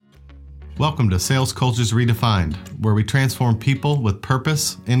Welcome to Sales Cultures Redefined, where we transform people with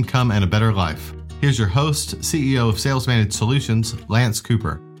purpose, income, and a better life. Here's your host, CEO of Sales Managed Solutions, Lance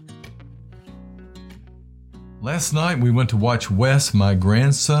Cooper. Last night we went to watch Wes, my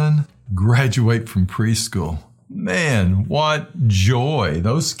grandson, graduate from preschool. Man, what joy.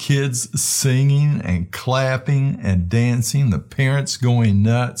 Those kids singing and clapping and dancing, the parents going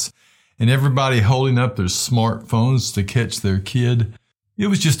nuts, and everybody holding up their smartphones to catch their kid. It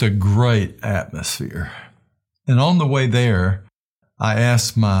was just a great atmosphere. And on the way there, I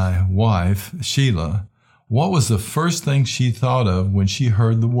asked my wife, Sheila, what was the first thing she thought of when she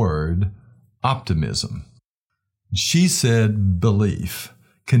heard the word optimism? She said belief,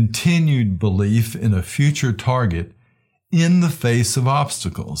 continued belief in a future target in the face of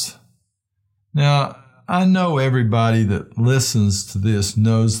obstacles. Now, I know everybody that listens to this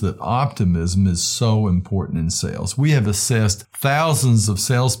knows that optimism is so important in sales. We have assessed thousands of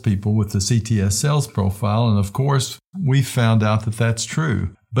salespeople with the CTS sales profile, and of course, we found out that that's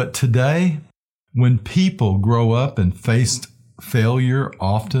true. But today, when people grow up and face failure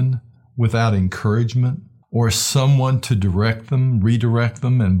often without encouragement, or someone to direct them, redirect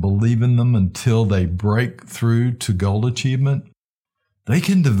them, and believe in them until they break through to goal achievement, they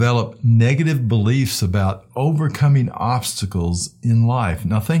can develop negative beliefs about overcoming obstacles in life.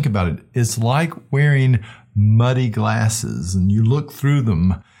 Now think about it. It's like wearing muddy glasses and you look through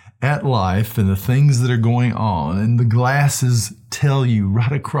them at life and the things that are going on, and the glasses tell you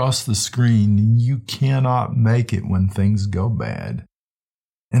right across the screen you cannot make it when things go bad.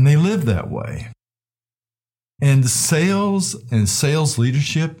 And they live that way. And sales and sales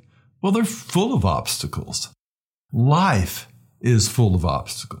leadership, well, they're full of obstacles. Life is full of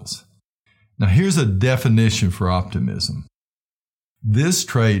obstacles. Now, here's a definition for optimism. This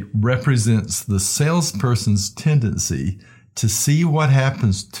trait represents the salesperson's tendency to see what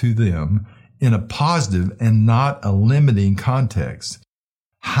happens to them in a positive and not a limiting context.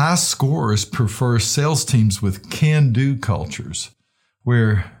 High scorers prefer sales teams with can-do cultures,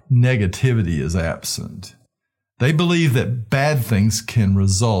 where negativity is absent. They believe that bad things can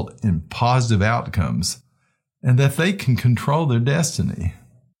result in positive outcomes and that they can control their destiny.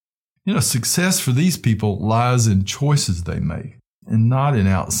 Success for these people lies in choices they make and not in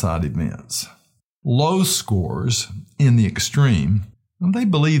outside events. Low scores in the extreme, they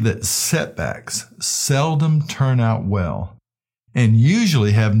believe that setbacks seldom turn out well and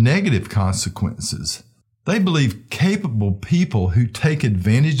usually have negative consequences. They believe capable people who take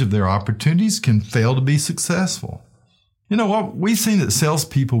advantage of their opportunities can fail to be successful. You know what? We've seen that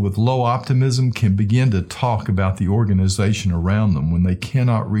salespeople with low optimism can begin to talk about the organization around them when they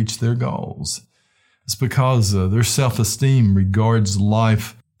cannot reach their goals. It's because their self-esteem regards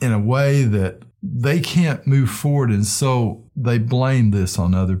life in a way that they can't move forward, and so they blame this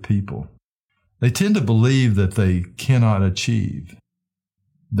on other people. They tend to believe that they cannot achieve.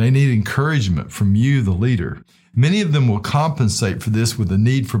 They need encouragement from you, the leader. Many of them will compensate for this with the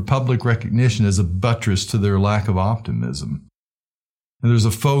need for public recognition as a buttress to their lack of optimism. And there's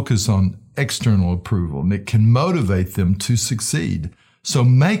a focus on external approval, and it can motivate them to succeed. So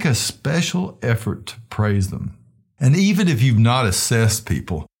make a special effort to praise them. And even if you've not assessed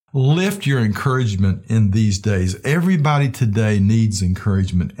people, lift your encouragement in these days. Everybody today needs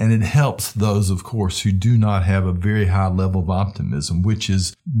encouragement, and it helps those, of course, who do not have a very high level of optimism, which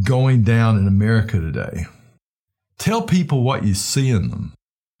is going down in America today. Tell people what you see in them,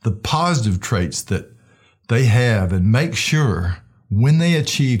 the positive traits that they have, and make sure when they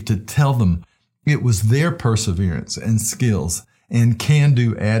achieve to tell them it was their perseverance and skills and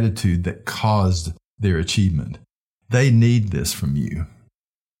can-do attitude that caused their achievement. They need this from you.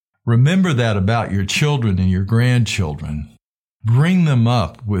 Remember that about your children and your grandchildren. Bring them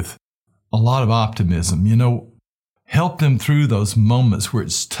up with a lot of optimism. Help them through those moments where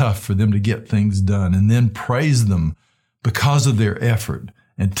it's tough for them to get things done, and then praise them because of their effort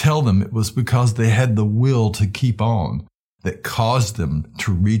and tell them it was because they had the will to keep on that caused them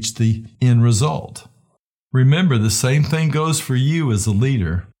to reach the end result. Remember, the same thing goes for you as a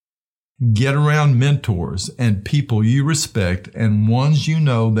leader. Get around mentors and people you respect and ones you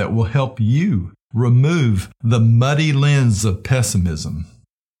know that will help you remove the muddy lens of pessimism.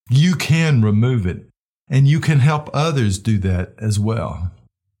 You can remove it, and you can help others do that as well.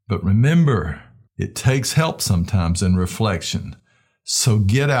 But remember, it takes help sometimes and reflection. So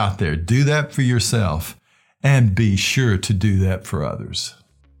get out there, do that for yourself, and be sure to do that for others.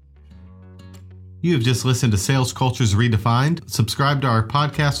 You have just listened to Sales Cultures Redefined. Subscribe to our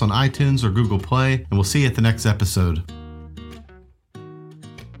podcast on iTunes or Google Play, and we'll see you at the next episode.